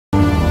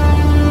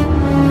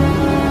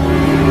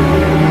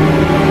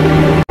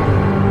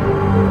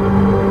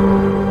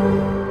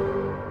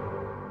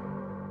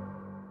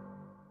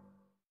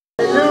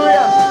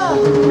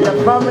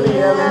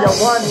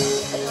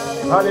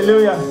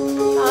Hallelujah.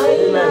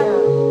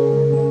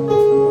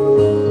 Amen.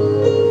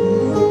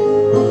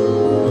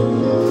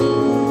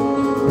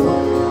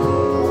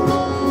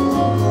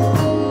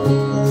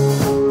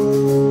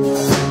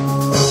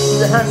 Put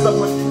your hands up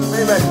with Jesus.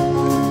 Amen.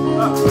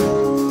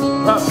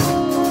 Up.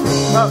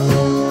 Up.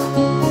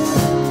 Up.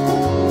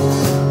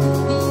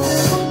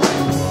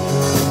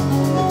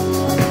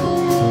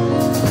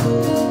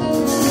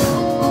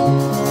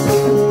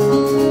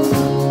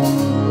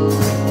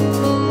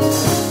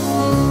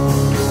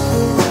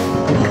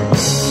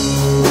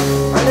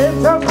 I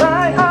lift up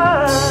my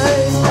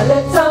eyes, I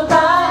lift up my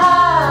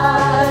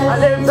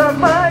eyes.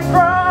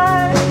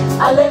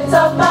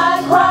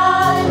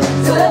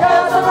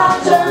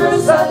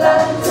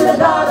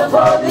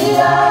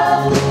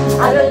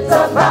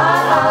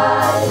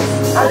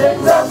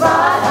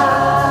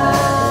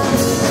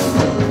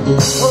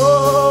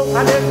 Oh,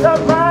 I lift up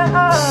my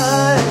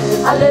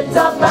eyes, I lift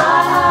up my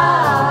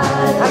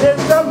eyes, I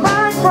lift up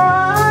my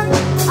cry,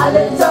 I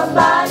lift up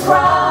my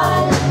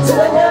cry to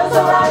the hills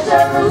around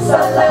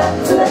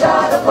Jerusalem, to the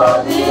God of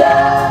all the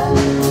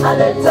earth. I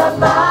lift up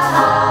my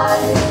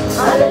eyes,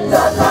 I lift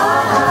up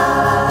my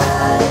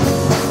eyes.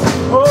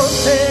 oh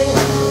sing,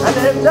 I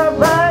lift up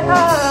my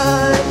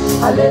eyes,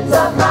 I lift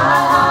up my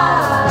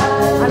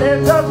eyes, I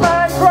lift up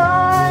my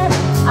cry,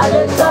 I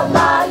lift up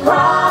my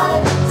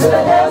cry to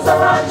the hills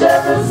around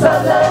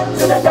Jerusalem,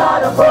 to the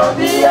God of all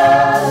the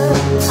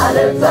earth. I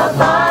lift up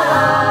my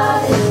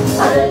eyes,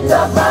 I lift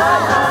up my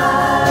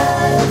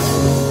eyes.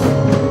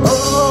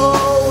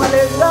 oh, I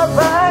lift up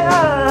my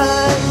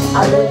eyes,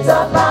 I lift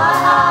up my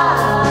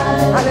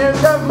eyes, I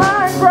lift up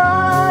my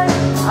cry,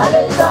 I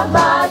lift up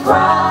my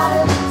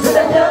cry to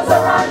the hills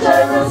around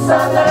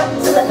Jerusalem,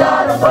 to the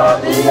God of all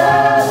the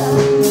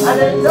earth. I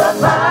lift up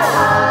my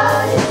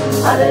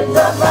eyes, I lift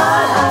up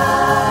my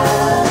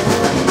eyes.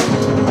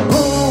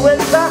 who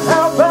is the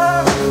helper?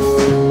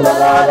 The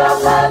Lord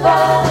of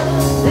heaven,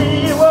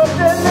 He will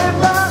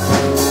deliver,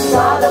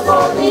 God of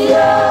all the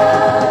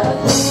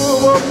earth.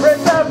 who will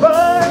preserve,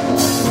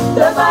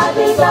 The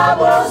mighty God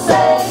will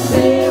save,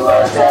 He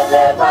will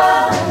deliver,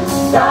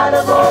 God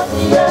of all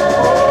the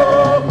earth.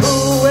 oh,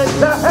 who is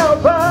the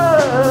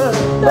helper?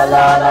 The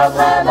Lord of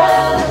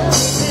heaven,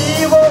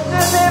 He will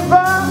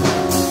deliver,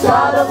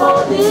 God of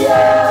all the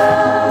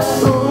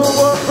earth. who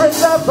will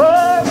preserve,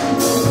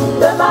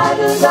 The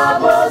mighty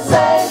God will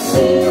save,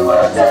 He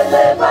will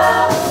deliver,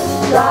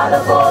 God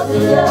of all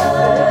the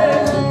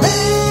earth.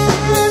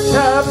 lift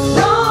up,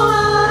 Your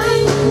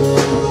eyes,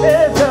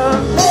 lift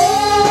up,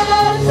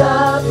 lift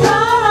up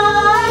your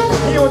eyes,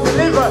 He will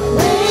deliver,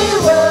 He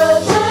will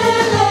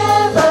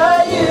deliver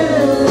you.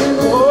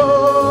 oh,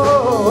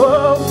 oh,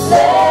 oh.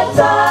 Lift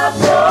up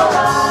your One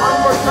eyes,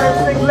 more time,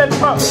 sing,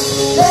 lift up,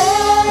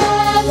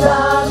 lift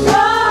up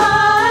your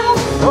eyes,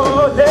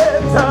 oh,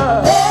 lift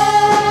up,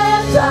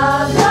 lift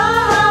up your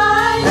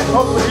eyes,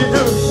 hopefully you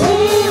do, He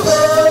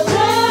will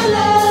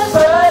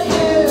deliver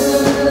you.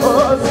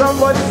 oh,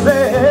 someone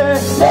say,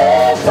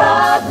 Lift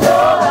up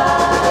your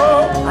eyes,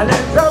 oh, I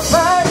lift up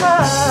my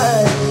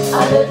eyes, I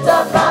lift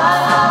up my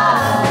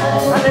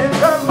eyes, I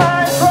lift up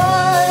my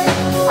cry,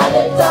 I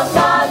lift up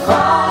my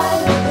cry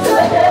to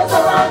the hills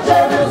around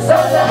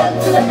Jerusalem,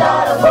 to the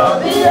God of all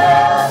the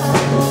earth.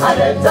 I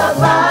lift up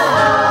my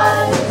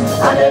eyes,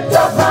 I lift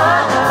up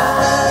my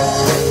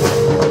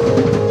eyes,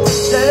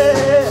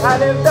 yeah, I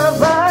lift up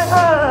my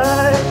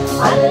eyes,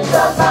 I lift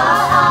up my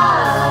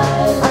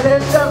eyes, I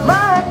lift up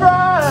my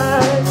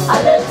cry, I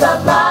lift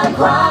up my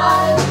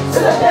cry to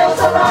the hills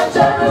around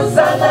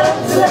Jerusalem,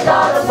 to the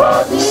God of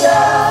all the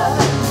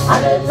earth. I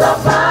lift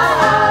up my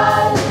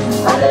eyes,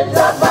 I lift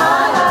up my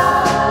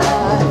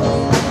eyes.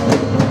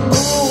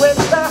 who is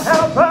the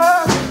helper?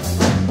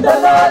 The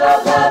Lord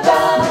of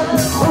heaven,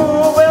 Who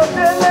will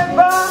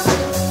deliver?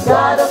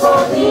 God of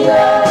all the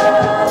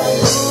earth.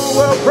 Who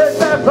will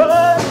preserve?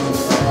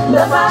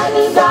 The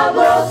mighty God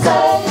will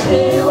save,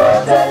 He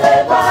will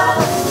deliver,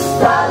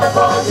 God of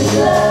all the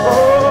earth.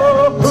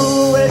 Oh,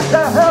 who is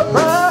the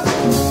helper?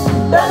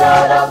 The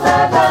Lord of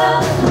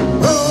heaven,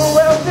 Who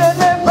will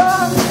deliver?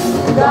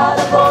 God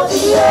of all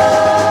the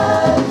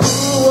earth.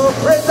 Who will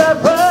preserve?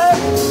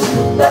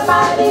 The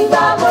mighty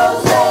God will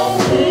save,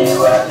 He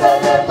will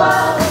deliver,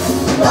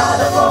 God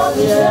of all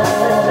the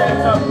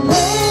earth.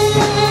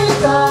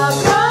 Lift up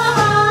your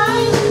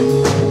eyes,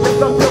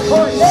 Lift up your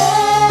voice.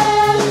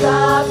 lift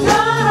up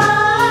your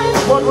eyes,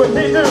 What will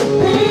He do?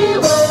 He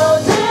will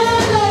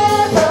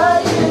deliver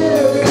you.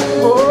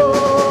 Oh,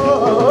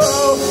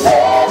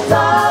 Lift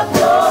up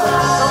your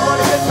eyes,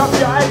 somebody lift up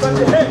your eyes on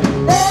your head.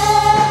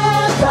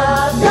 lift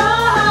up your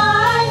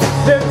eyes,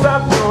 Lift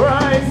up your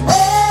eyes.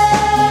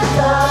 lift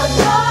up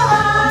your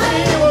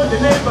He eyes. will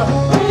deliver.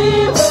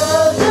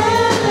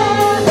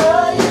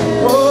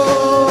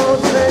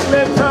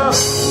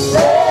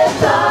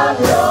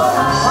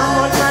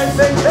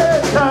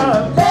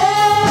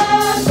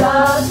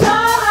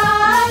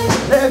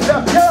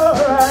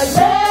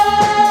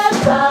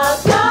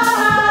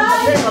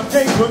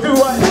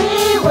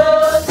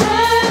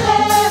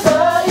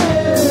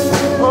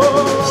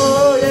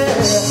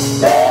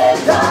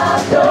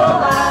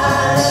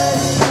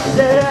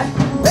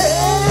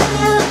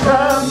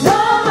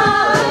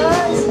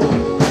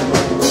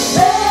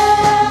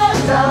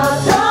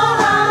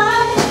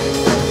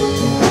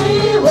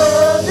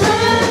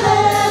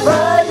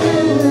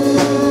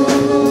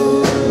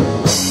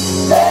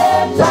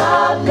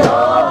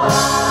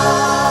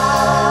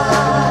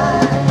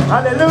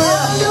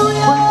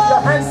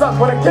 up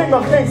for the King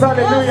of Kings,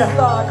 hallelujah. Yes,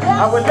 Lord. Yes,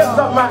 I will lift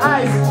up my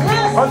eyes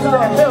Yes, unto the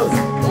Lord. hills.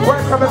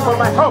 Where coming from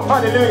my help,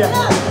 hallelujah.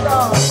 Yes,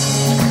 Lord.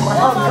 My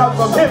help comes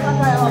from him,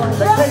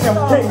 the King of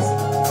Kings,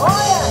 Oh,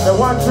 yes. the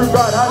one true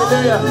God,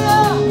 hallelujah.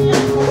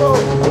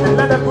 Hallelujah. And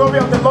let the glory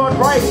of the Lord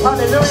rise,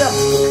 hallelujah.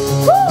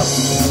 Woo!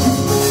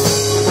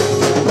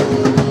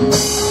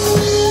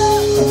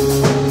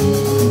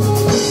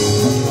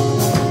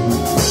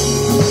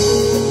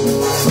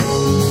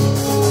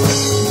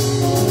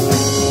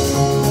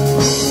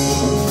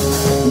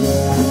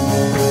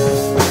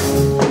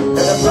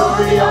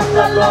 Of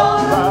the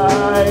Lord,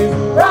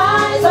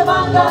 rise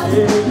among us.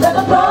 Let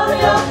the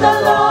glory of the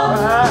Lord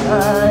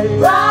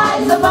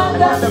rise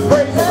among us. Let the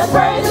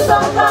praises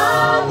of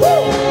our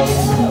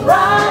King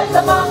rise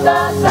among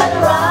us. Let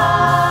it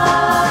rise.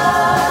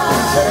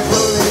 Let the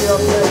glory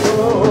of the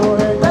Lord,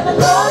 Let the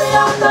glory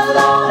of the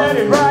Lord, let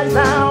it rise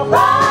now.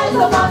 rise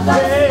among us.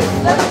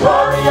 Let the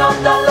glory of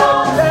the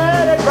Lord,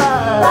 Let it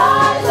rise.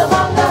 rise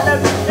among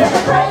us. Let the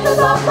praises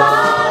of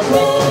our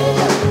King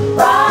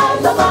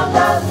rise among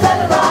us. Let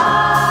it rise.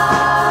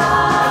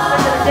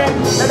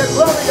 Let the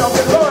glory of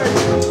the Lord,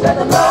 Let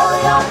the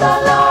glory of the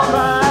Lord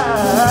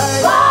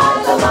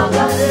rise among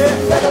us.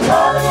 Let the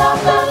glory of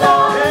the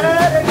Lord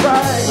let it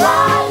rise.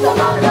 rise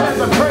among us. Let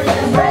the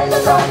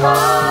Praises of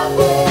our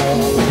King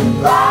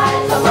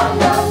rise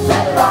among us.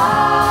 Let it rise.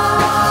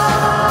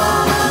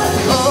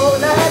 Oh,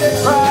 let it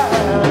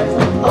rise.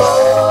 Oh,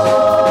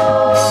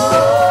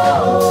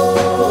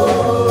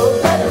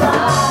 let it rise.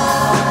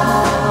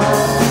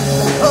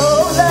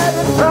 Oh, let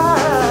it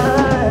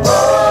rise.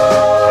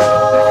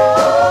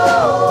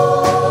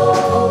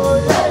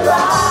 Let it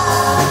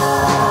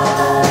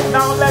rise.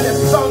 Now let the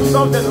songs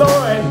of the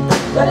Lord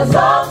Let the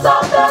songs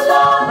of the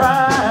Lord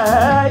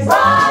rise.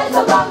 rise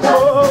among us.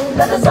 Oh,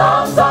 Let the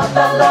songs of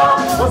the Lord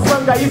what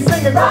song are you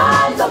singing?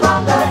 rise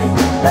among us.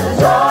 Let the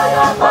joy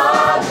of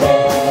our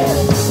King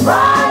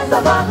rise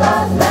among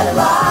us. Let it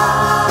rise.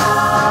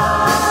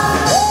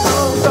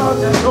 Songs of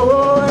the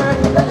Lord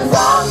Let the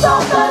songs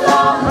of the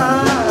Lord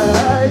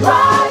rise.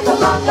 rise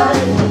among us.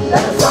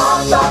 Let the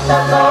songs of the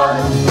Lord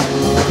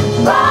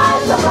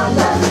rise among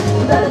us.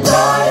 Let the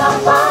joy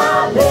of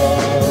our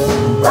King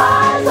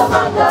rise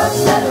among us.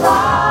 Let it rise.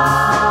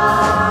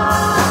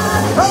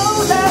 Oh,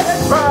 let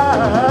it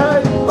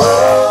rise. Oh,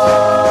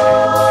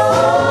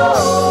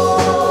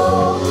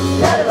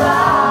 let it rise.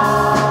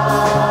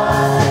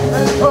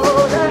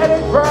 Oh, let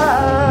it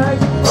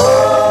rise. Oh,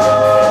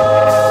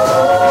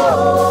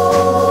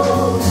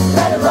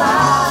 let it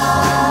rise.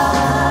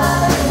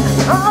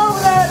 Oh,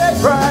 let it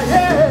rise.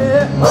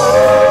 Yeah.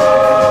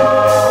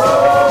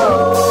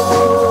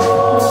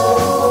 Oh,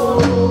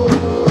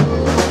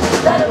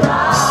 let it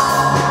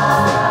rise.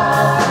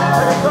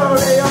 Let the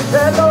glory of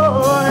the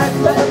Lord,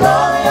 Let the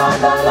glory of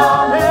the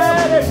Lord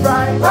let it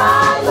rise.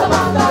 rise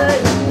among us.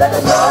 Let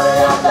the glory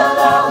of the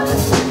Lord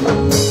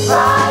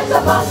rise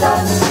among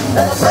us.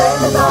 Let the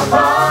praises of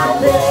our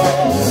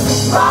King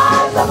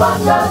rise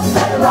among us.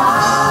 Let it rise.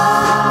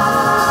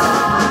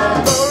 Let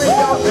the glory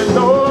of the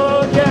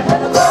Lord, yeah. Let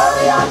the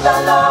glory of the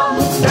Lord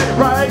Let it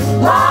rise.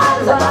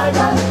 rise among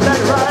us. Let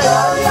it rise.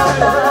 Glory of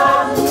the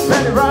Lord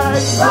Let it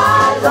rise.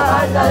 rise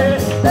among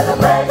us. Let the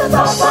praises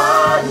of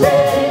our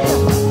King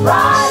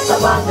rise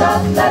among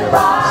us. Let it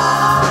rise.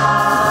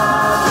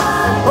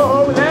 Oh,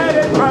 let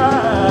it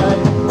rise.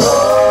 Oh,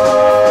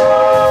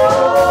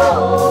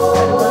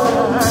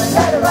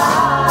 let it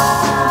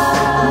rise.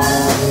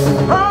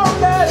 Oh,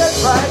 let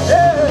it rise.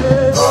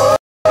 Yeah.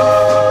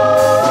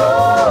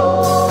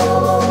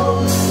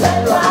 Oh, let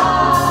it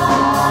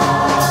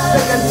rise.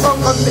 Sing and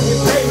song unto his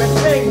name and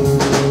sing.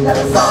 Let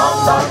the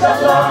songs of the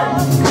Lord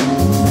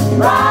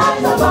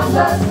rise among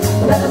us.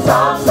 Let the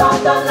songs of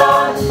the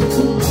Lord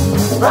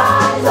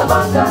rise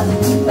among us.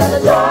 Let the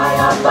joy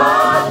of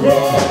our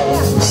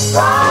King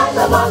rise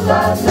among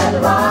us. Let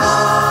it rise.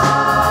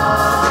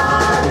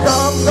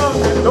 Songs of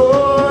the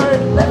Lord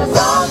Let the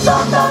songs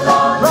of the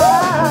Lord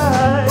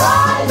rise.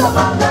 rise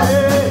among us.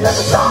 Let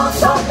the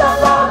songs of the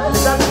Lord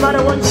Doesn't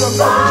matter what you're going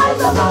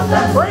rise among us.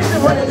 praise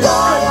it when Let it the is joy good.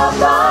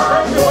 of our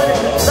Praise it when it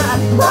is bad.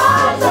 King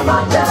rise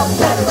among us.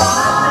 Let it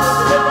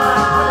rise.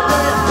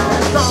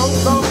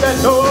 Songs of the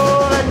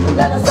Lord,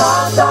 Let the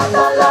songs of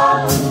the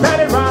Lord let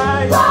it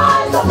rise.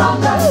 rise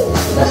among us.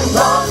 Let the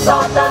songs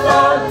of the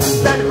Lord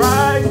Let it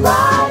rise.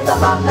 rise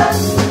among us.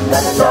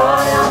 Let the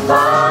joy of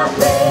our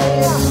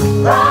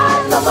King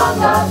rise among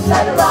us.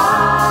 Let it rise.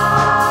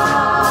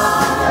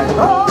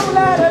 Oh,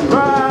 let it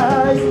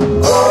rise.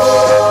 Oh,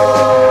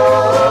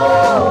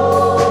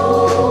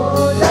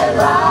 let it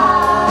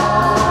rise.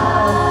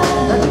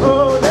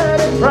 Oh, let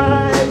it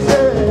rise.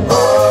 Yeah. Oh,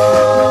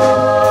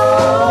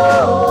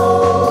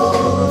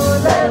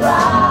 let it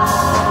rise.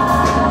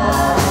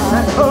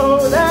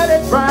 Oh, let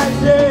it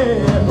rise.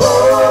 Yeah.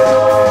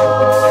 Oh,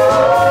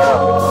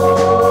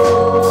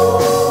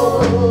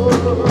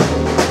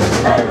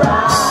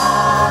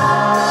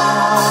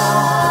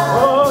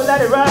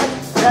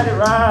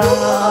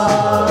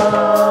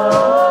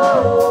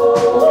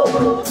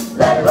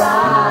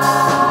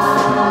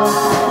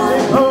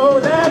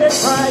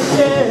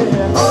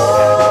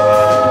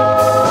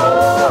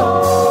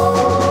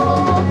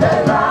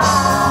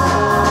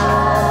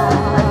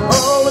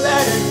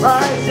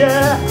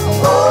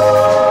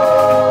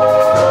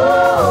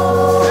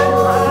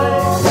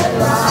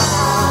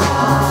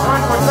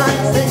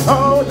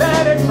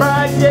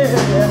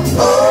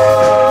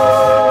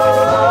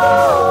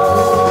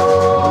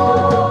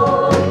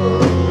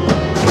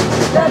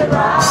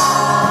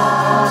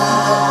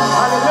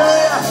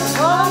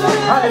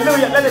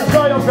 Hallelujah. Let the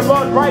joy of the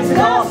Lord rise in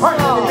our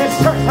hearts in this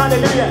church.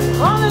 Hallelujah.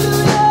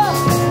 Hallelujah.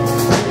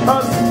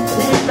 Because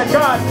He is the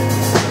God.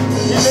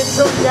 He is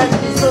still yet.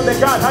 He's still the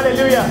God.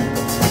 Hallelujah.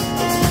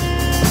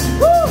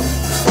 Woo!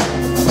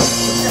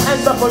 Put your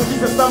hands up for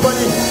Jesus,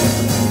 somebody.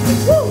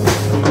 Woo!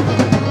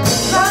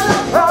 Light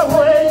up our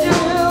way, you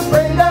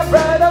bring the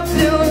bread of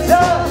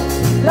future.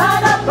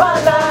 Light up our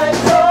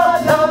life, your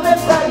love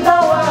is like no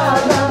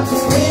other.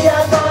 We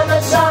are gonna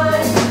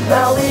shine,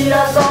 now we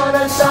are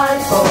gonna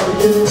shine for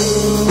you.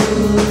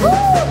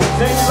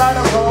 Sing light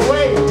up our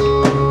way.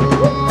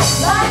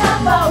 Light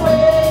up our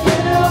way,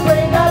 you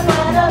bring the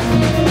bread of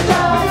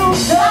future.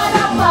 Light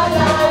up our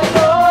life,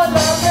 your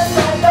love is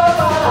like no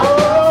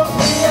other.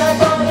 We are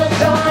gonna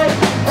shine,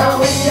 now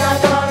we are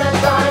gonna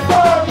shine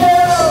for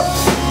you.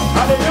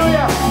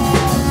 Hallelujah.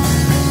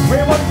 We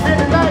want to be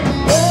the light.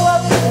 We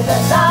will be the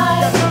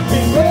light.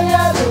 We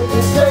are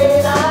looking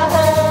straight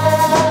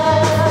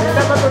ahead. We're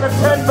never going to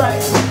turn back.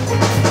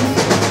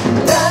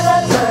 Never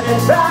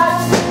turning back.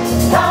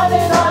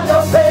 Counting on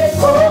your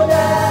faithfulness.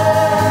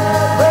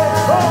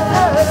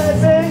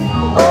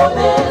 Oh,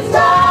 this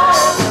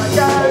time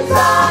is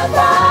our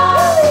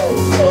time.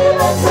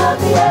 Even to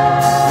the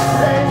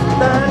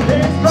end.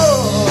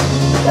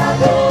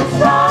 Standing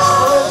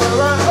strong.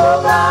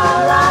 Over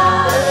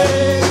us.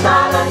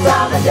 Time and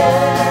time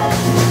again.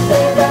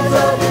 Even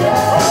to the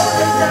end.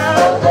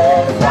 Oh,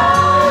 this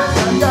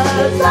time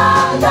is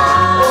our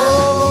time.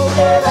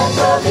 Even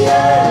to the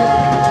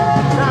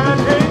end.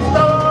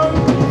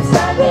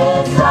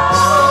 Standing strong.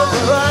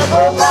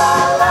 Over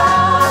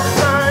us.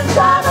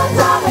 Time and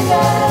time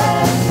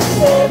again.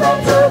 Even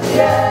to the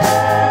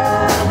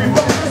end.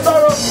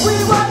 We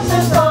walk the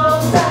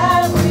storms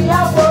and we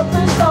have walked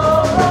the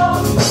sorrow.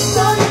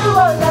 So you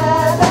will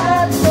never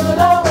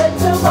know it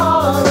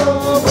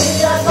tomorrow. We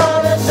are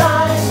gonna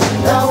shine.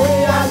 Now we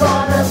are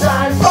gonna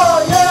shine for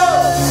you.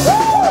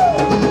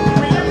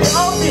 We leave the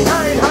old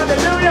behind.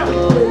 Hallelujah.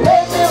 We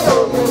leave the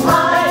old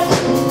behind.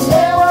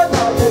 It was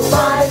not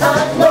define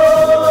us, no.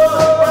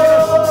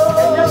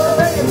 And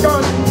yesterday is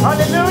gone.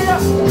 Hallelujah.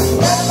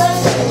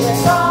 Everything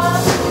is gone.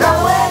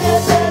 Now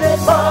anything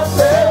is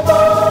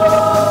possible.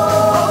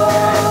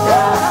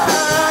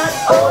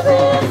 Oh,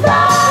 this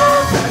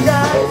time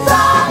is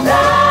our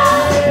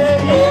time.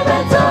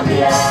 Even to the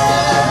end.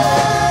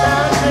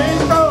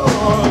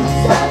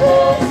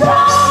 Standing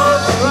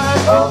strong.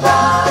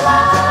 Over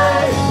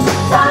life.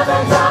 Time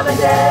and time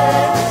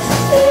again.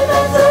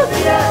 Even to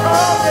the end.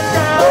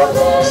 Oh,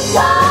 this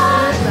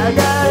time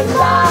is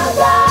our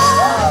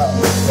time.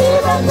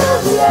 Even to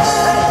the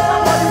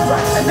end.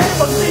 The name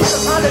of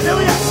Jesus.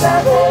 Hallelujah.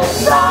 Standing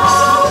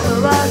strong.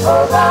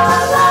 Over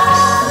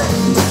life.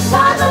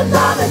 Time and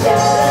time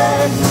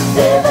again.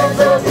 Even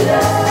to the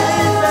end.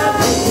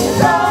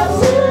 Jesus,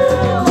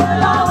 you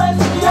will always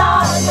be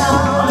our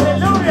God.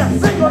 Hallelujah.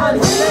 Sing And what we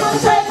will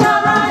take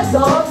our eyes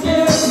off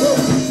you.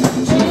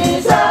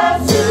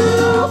 Jesus, you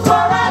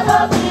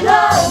forever be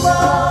the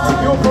one.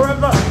 you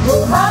forever. Who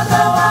has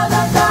no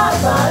other God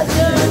but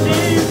you.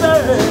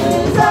 Jesus.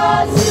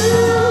 Jesus, you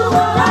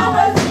will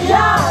always be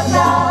our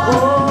God.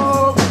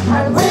 Oh,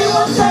 And we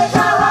will take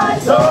our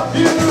eyes off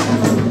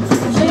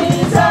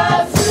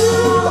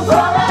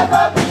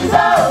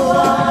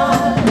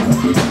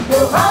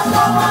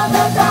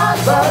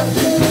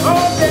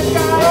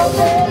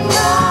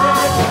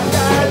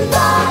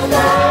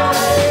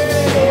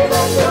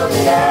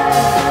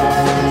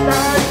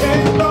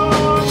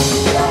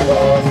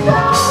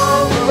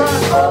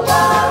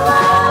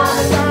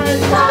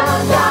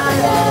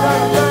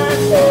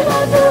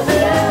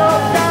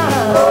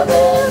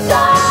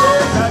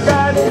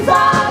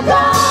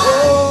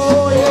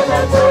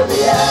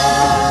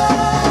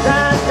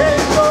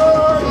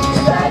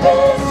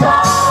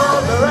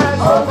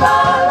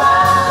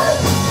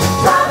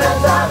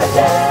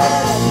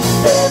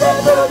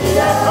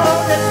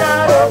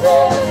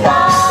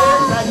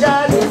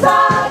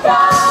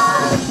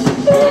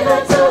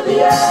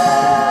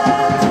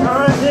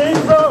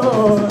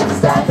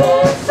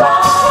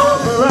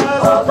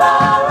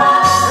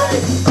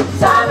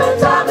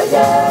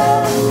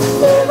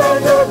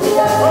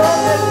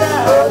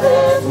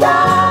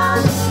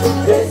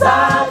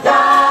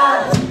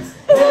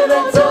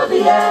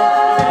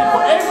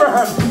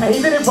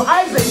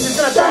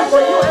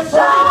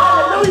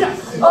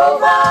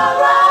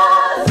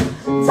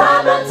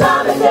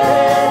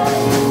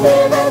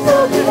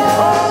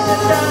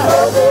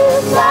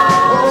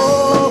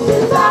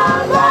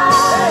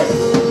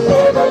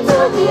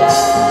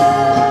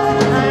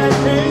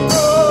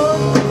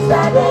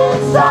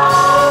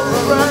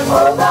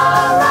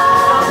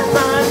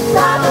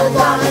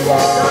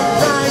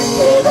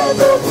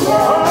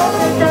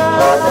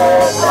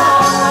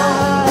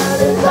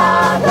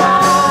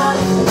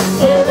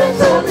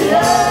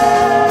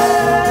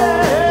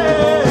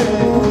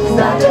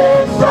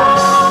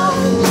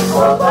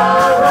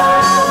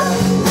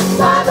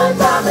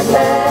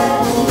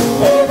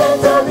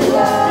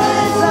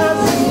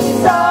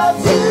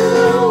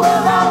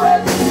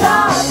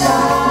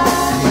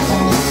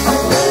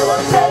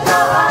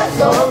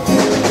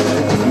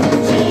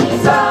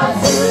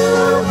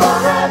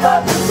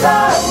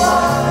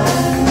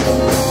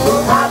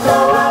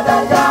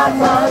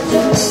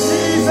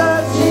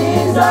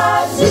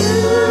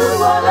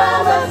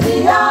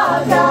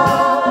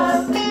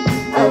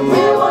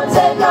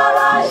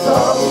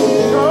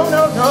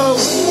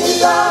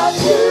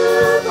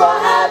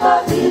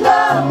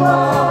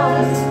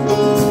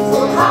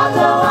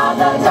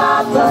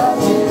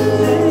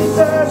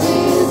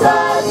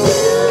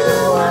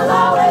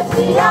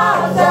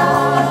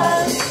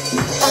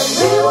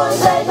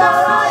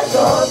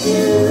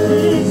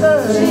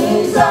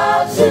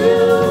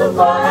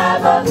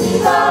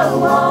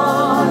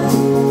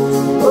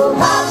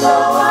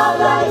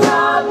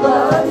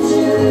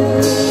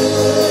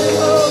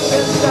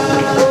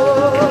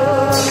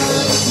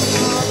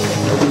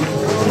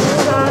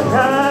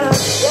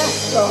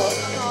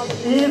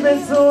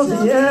even to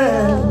the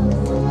end.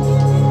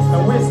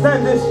 And we're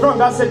standing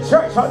strong. I said,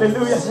 church,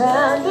 hallelujah.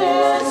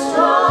 Standing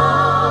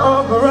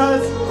strong Over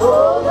us.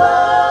 over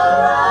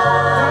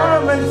us.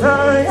 Time and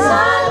time.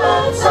 Time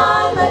and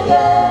time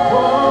again.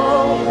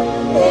 Oh,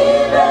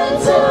 Even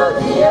to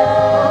the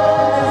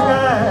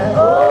end.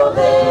 Oh,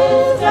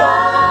 this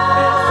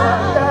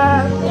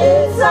God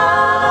is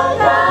our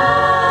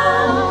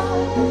God.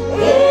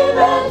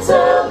 Even to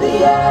the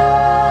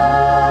end.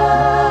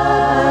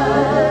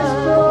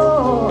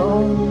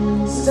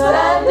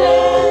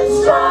 Standing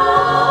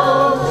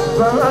strong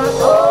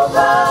over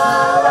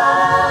us.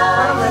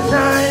 time and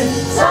time.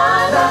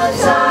 Time and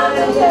time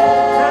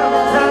again. Time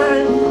and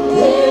time.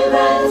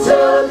 Even to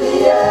the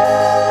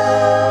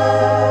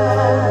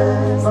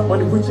end.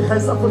 Somebody put your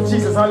hands up for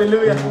Jesus.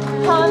 Hallelujah.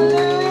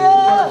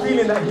 Hallelujah.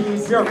 Feeling that He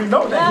is here. We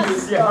know that He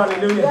is here.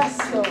 Hallelujah.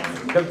 Yes, Lord.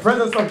 The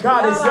presence of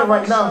God is here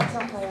right now.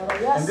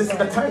 And this is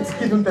the time to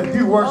give Him the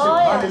due worship. Oh,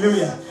 yes.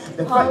 Hallelujah.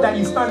 The fact that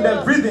you stand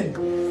there breathing,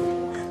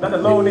 that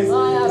alone is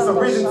a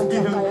reason to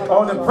give Him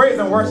all the praise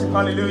and worship.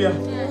 Hallelujah.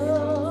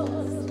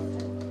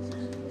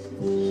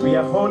 We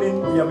are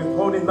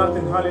withholding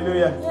nothing.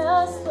 Hallelujah.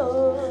 Yes,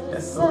 Lord.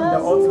 Let's surrender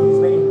all to His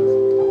name.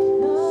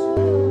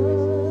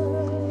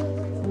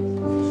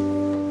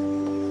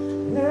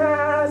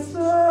 Let's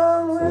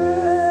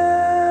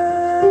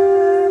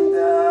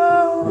surrender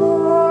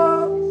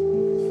all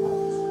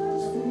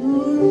to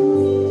you.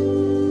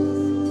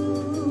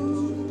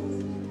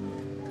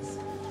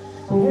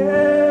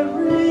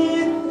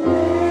 Everything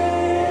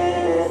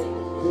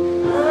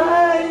I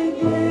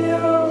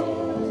give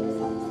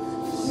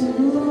to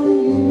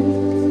you.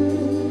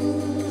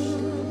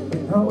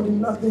 Withholding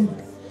nothing.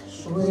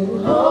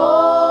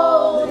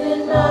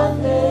 Withholding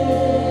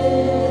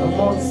nothing. Come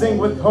on, sing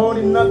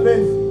withholding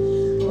nothing.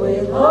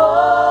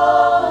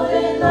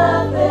 Withholding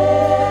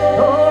nothing.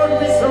 Lord,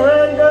 we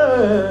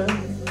surrender.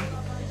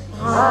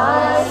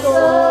 I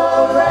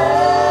surrender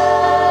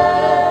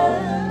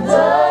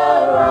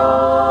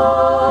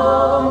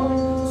all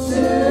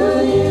to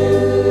you.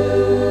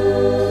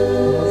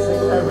 Come on,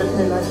 sing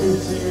everything I give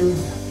to you.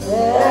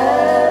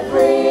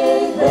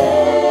 Everything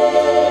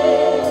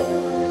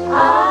I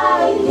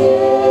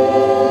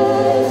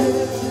give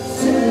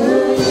to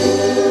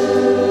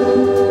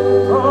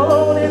you.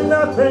 Holding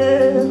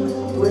nothing.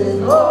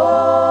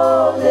 Withholding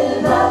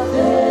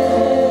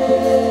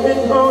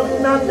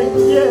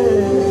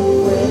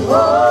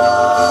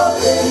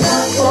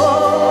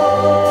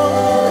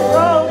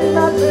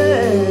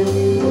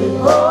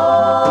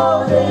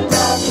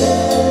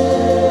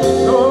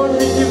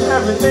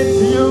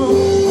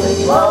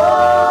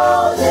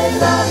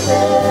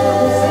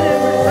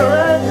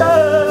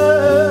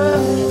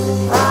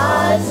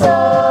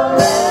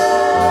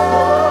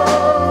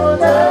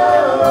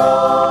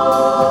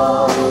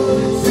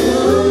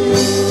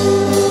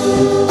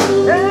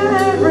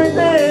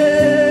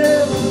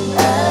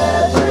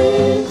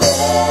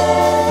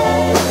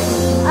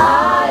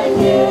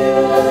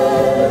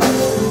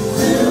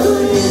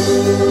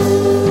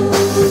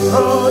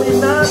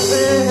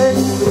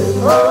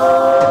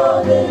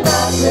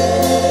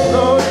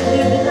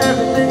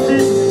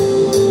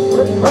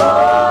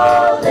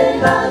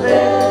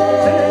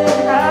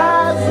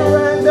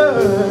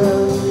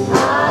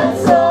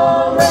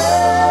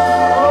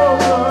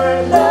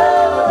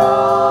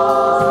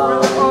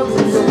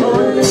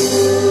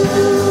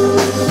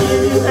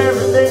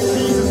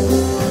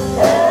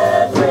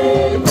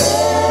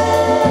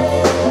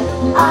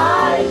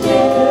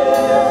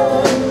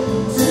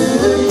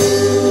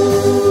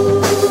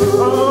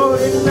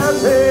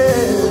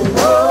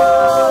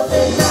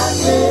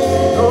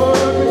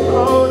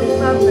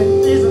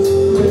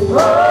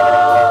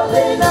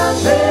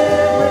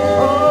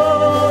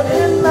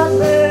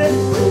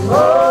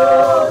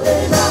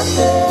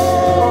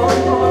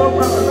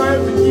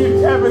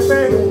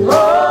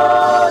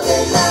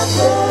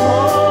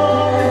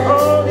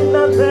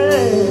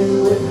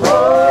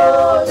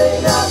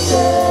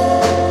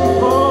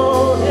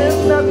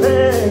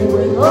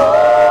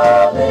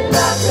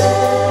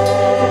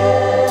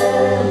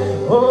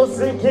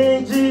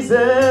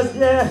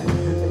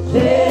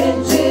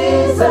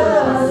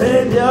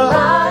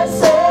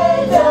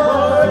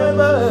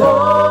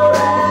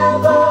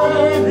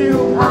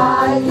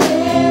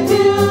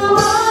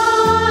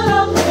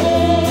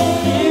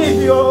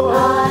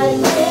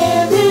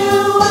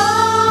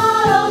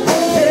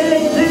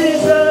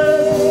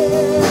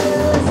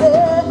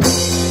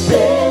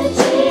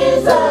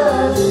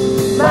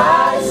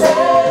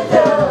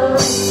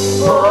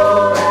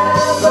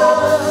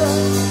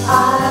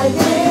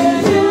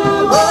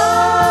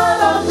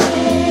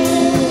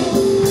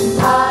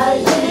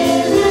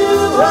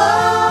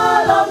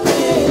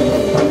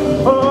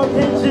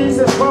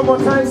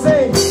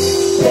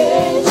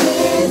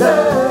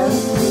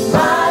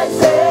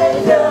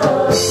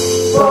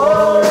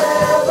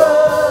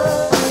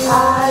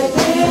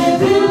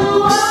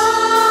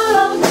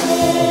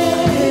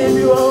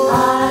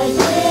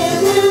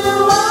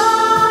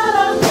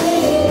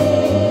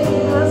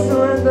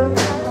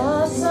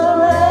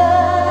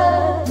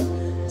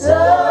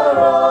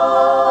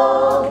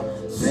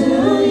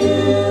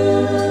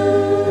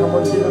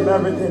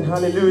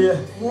Hallelujah.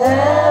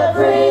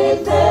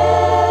 Everything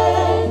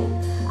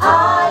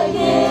I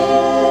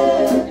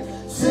give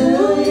to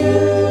you.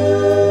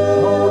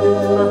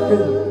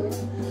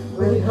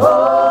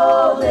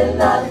 Withholding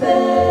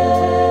nothing.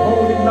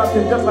 Holding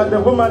nothing, just like the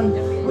woman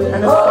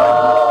and the son.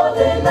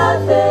 Withholding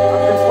nothing.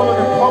 They followed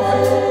the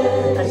prophet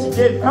and she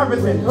gave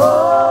everything.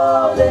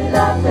 Withholding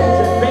nothing.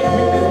 She said, bake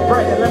me this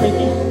bread and let me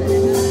eat.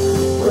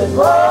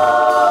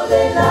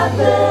 Withholding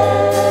nothing.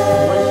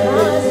 When she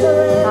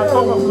did, had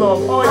overflow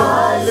of oil.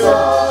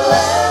 Hallelujah.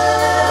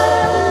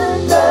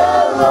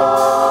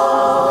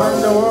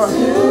 Surrender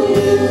to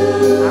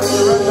you. I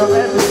surrender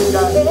everything,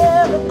 God.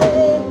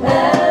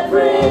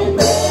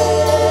 Everything.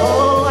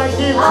 Oh, I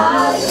give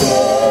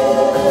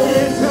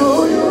to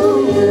you.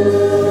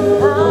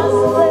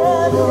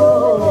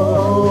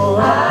 I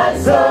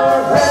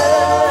surrender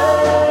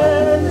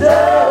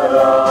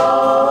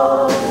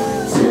all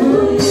to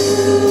you.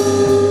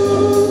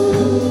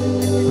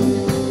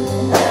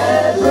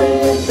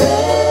 Everything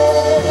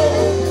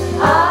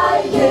I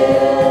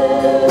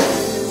give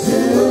to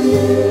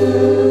you.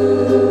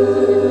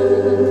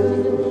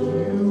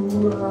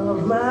 You are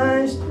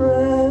my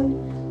strength.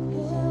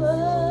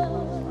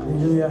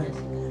 Hallelujah.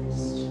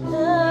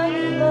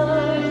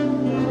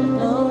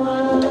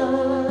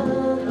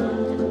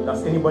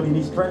 Does anybody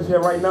need strength here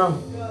right now?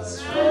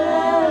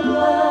 Strength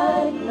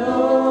like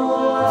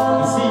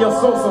no You see your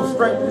source of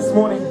strength this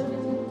morning.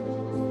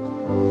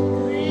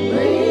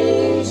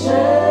 reaches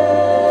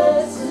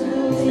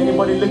to Is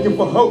anybody looking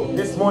for hope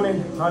this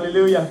morning?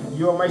 Hallelujah.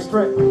 You are my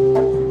strength.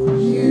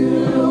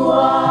 you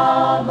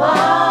are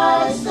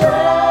my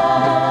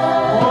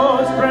strength.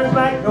 Oh, strength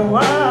like no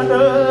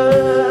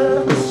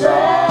other.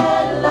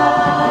 Strength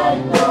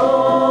like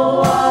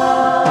no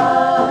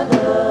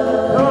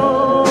other.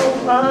 No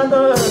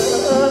other.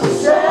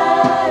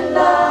 Strength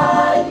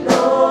like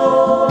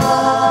no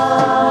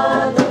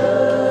other.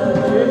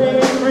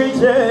 It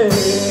reaches.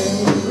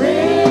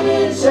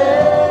 Reaches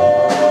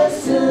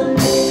to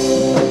me.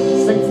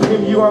 Sing to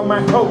him, you are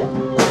my hope.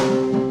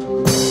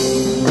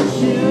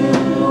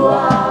 You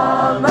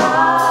are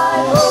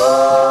my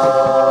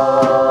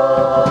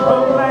hope.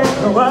 Hope like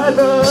no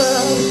other.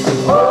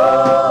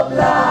 Hope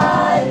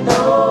like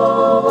no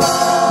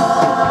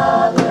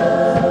other.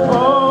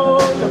 Oh,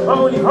 the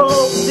holy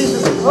hope,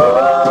 Jesus.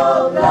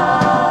 Hope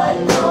like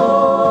no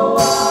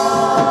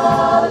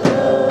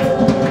other.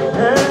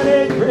 And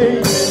it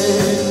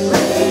reaches.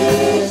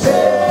 Reaches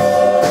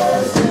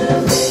to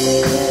me.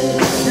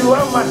 You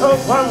are my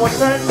hope. One more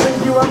time,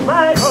 sing, you are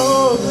my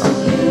hope.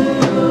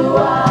 You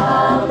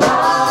are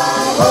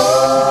my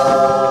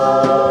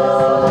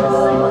hope.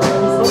 Sing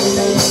with his holy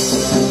name.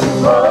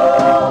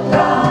 Hope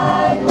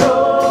like no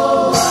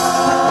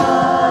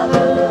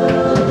other.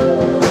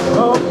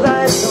 Hope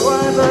like no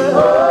other.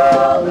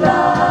 Hope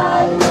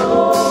like no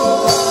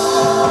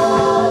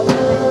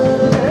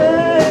other.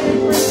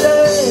 Every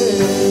day.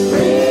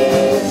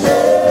 Reaches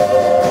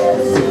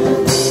to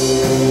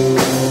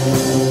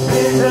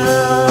In the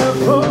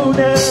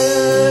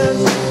fullness.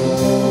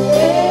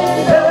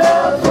 in the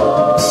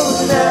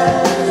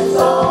fullness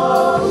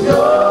of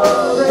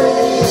your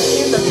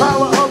grace. In the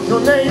power of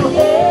your name. In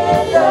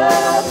the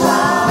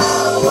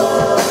power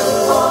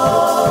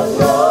of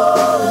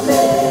your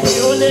name.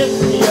 You lift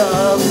me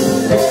up.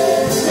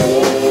 Lift me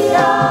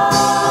up.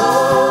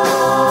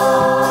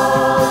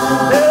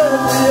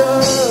 Lift me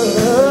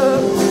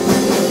up.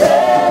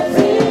 Lift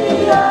me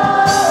up.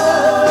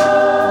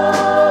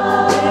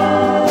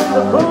 In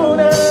the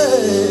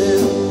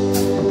fullness.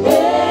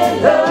 In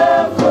the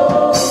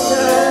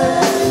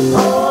fullness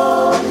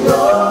of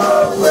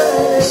your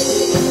grace.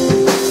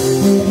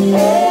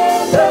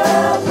 In the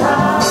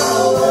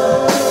power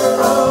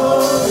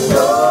of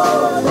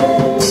your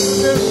name.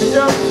 Lift me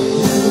up.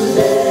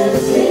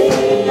 Lift me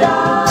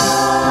up.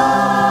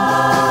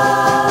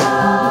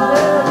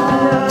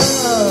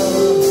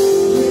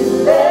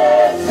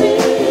 Lift me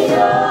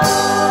up.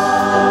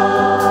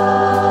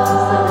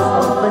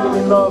 Unfailing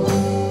in love.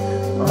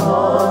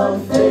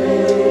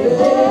 Unfailing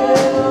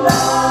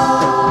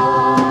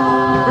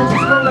love. Which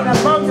is stronger than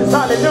mountains.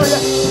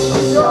 Hallelujah.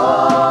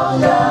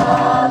 Stronger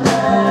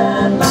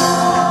than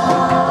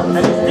mountains.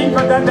 And it's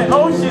deeper than the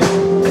ocean.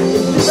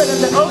 It's deeper than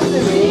the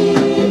ocean.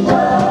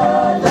 Deeper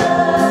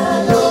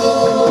than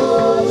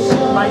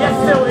ocean. But yet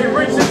still it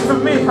reaches to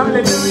me.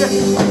 Hallelujah.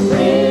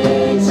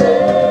 Reaches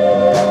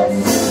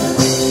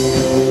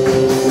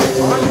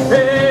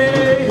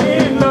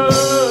Unfailing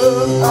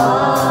love.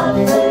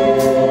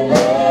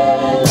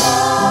 unfailing love.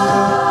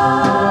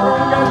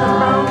 Stronger than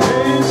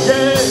mountains.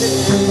 Yeah.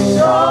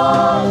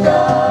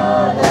 Stronger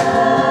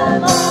than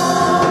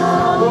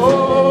mountains.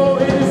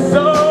 Oh, it is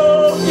so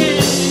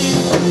easy.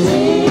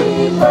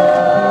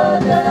 Deeper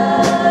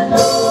than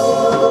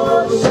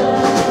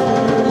ocean.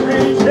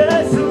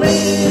 Reaches to me.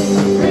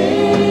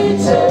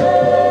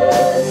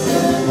 Reaches to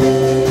me.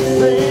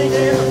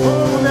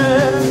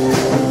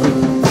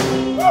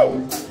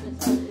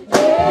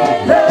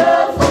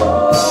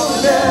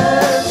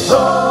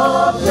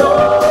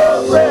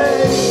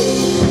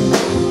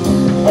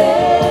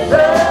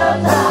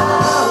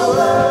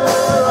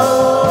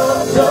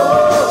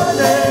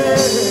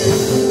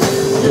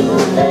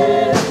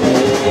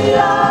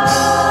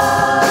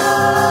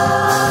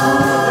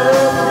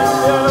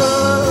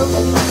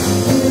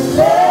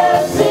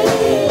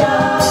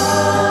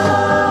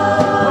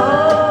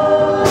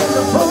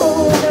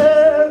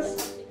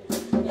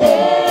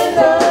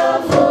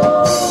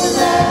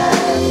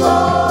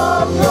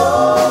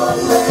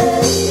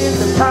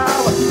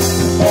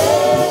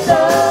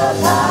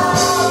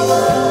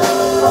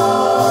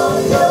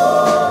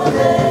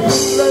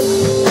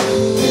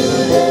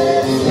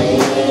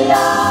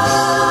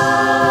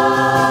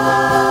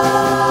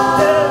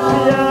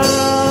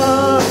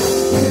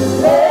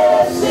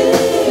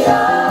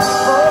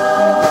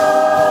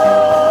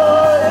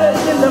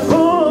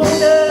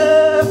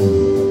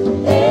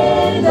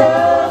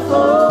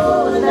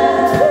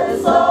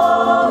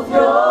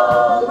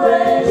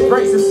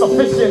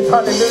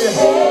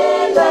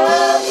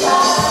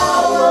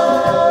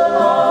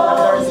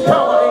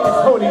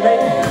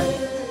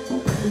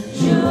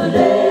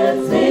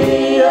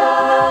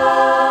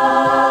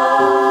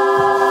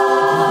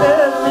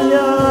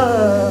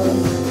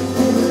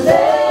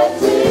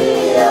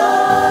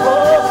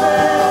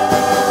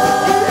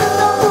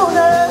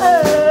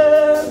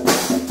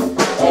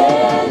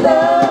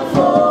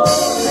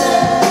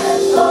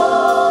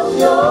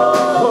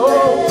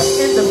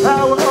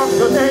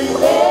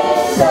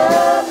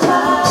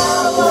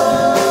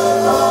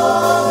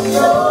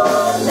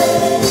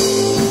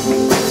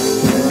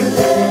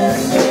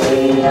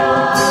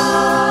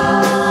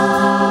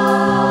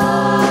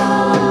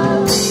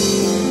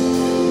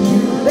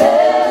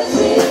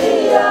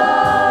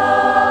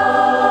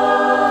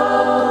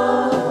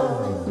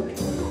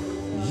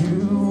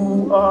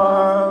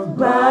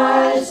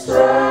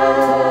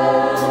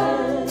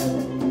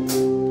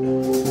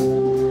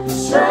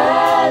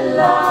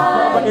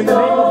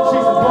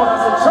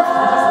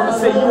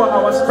 are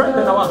our strength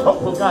and our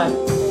hope, oh God.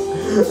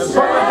 And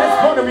Father, this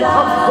morning we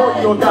come before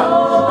you, oh God,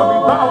 and we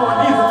bow our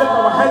knees and lift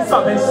our hands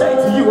up and say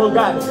to you, oh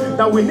God,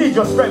 that we need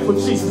your strength for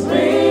Jesus.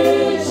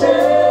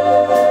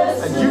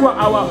 And you are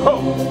our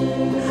hope.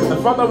 And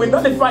Father, we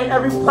nullify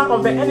every plan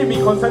of the enemy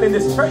concerning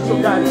this church,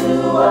 oh God.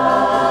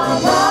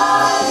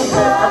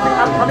 Every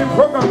upcoming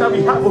program that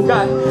we have, oh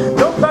God,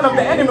 no plan of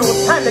the enemy will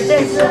stand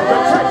against your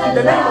church in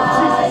the name of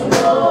Jesus.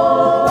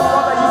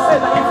 Father, you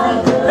said that if we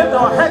lift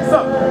our hands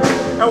up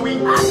and we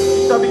ask,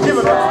 it shall be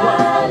given unto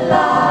us. And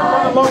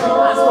Father, Lord, we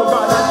ask, oh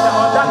God, that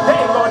on that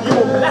day, Lord, you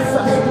will bless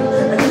us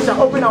and you shall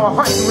open our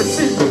hearts to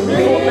receive the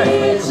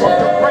fullness of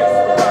your grace,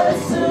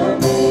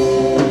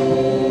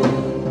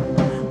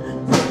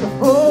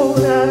 oh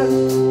God.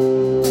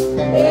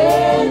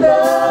 In the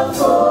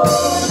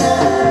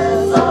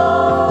fullness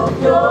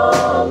of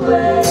your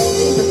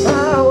grace, the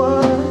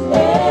power,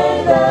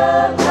 in the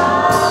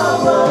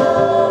power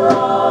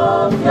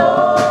of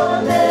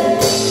your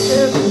name, you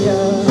let me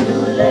out, you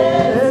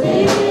let me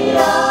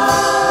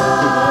out,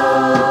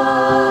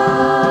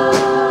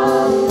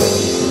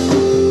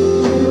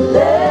 in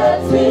the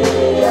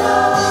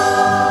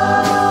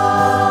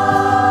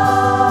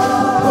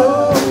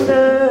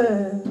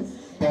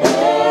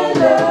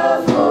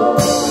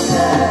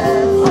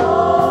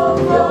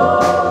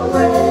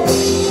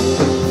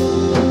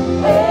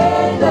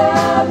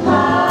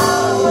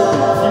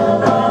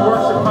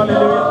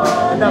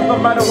no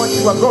matter what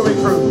you are going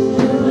through,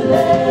 you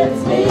let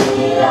me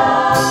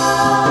out.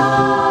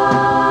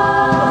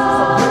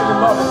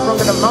 Some love is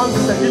stronger than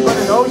mountains and deeper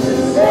than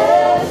oceans.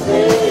 Let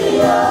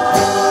me out.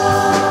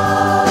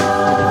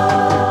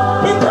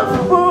 In the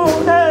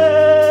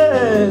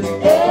fullness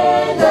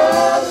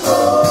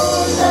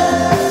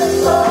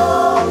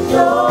of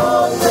your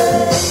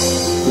grace,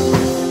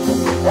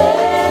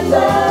 in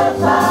the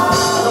power.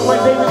 You know when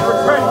David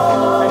returned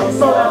and he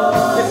saw that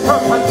his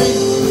camp had been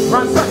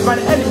ransacked by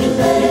the enemy,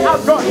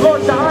 God,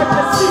 Lord, shall I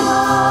bless you?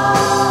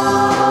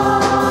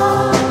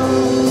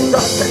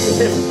 God said to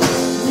him,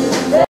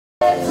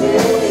 this is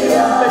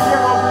the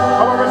year of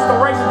our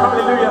restoration,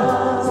 hallelujah,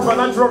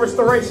 supernatural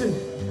restoration.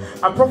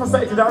 I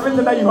prophesy to that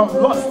everything that you have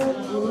lost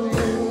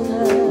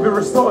will be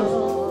restored,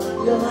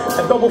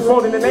 a double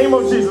fold in the name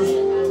of Jesus.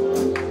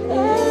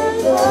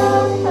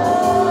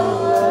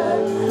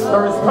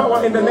 There is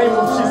power in the name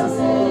of Jesus.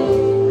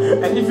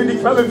 And if you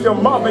declare with your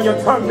mouth and your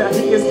tongue that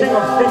he is King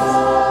of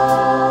Kings,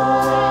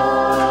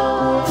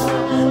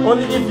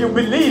 only if you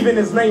believe in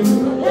his name.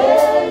 Only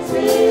if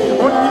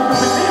you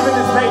believe in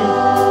his name.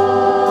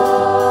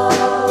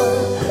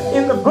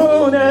 In the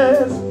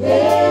fullness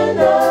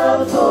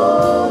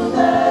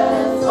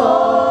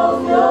of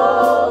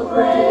your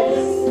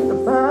grace. The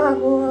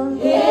power.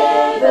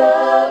 In the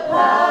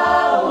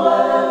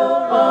power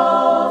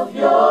of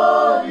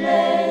your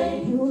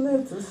name. You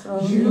let us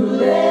out. You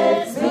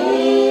let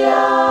me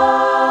out.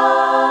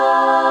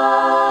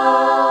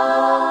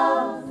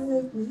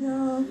 Let me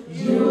out.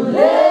 You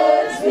let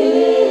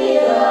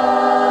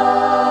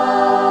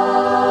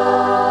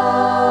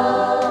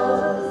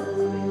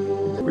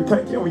we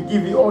thank you and we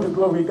give you all the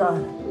glory, God.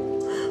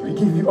 We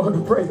give you all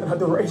the praise and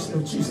adoration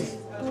of Jesus.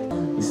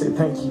 We say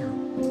thank you.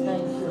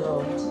 Thank you,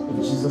 Lord. In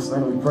Jesus'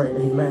 name we pray.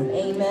 Amen.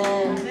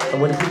 Amen.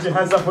 And when you put your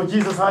hands up for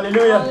Jesus,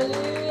 hallelujah.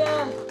 Hallelujah.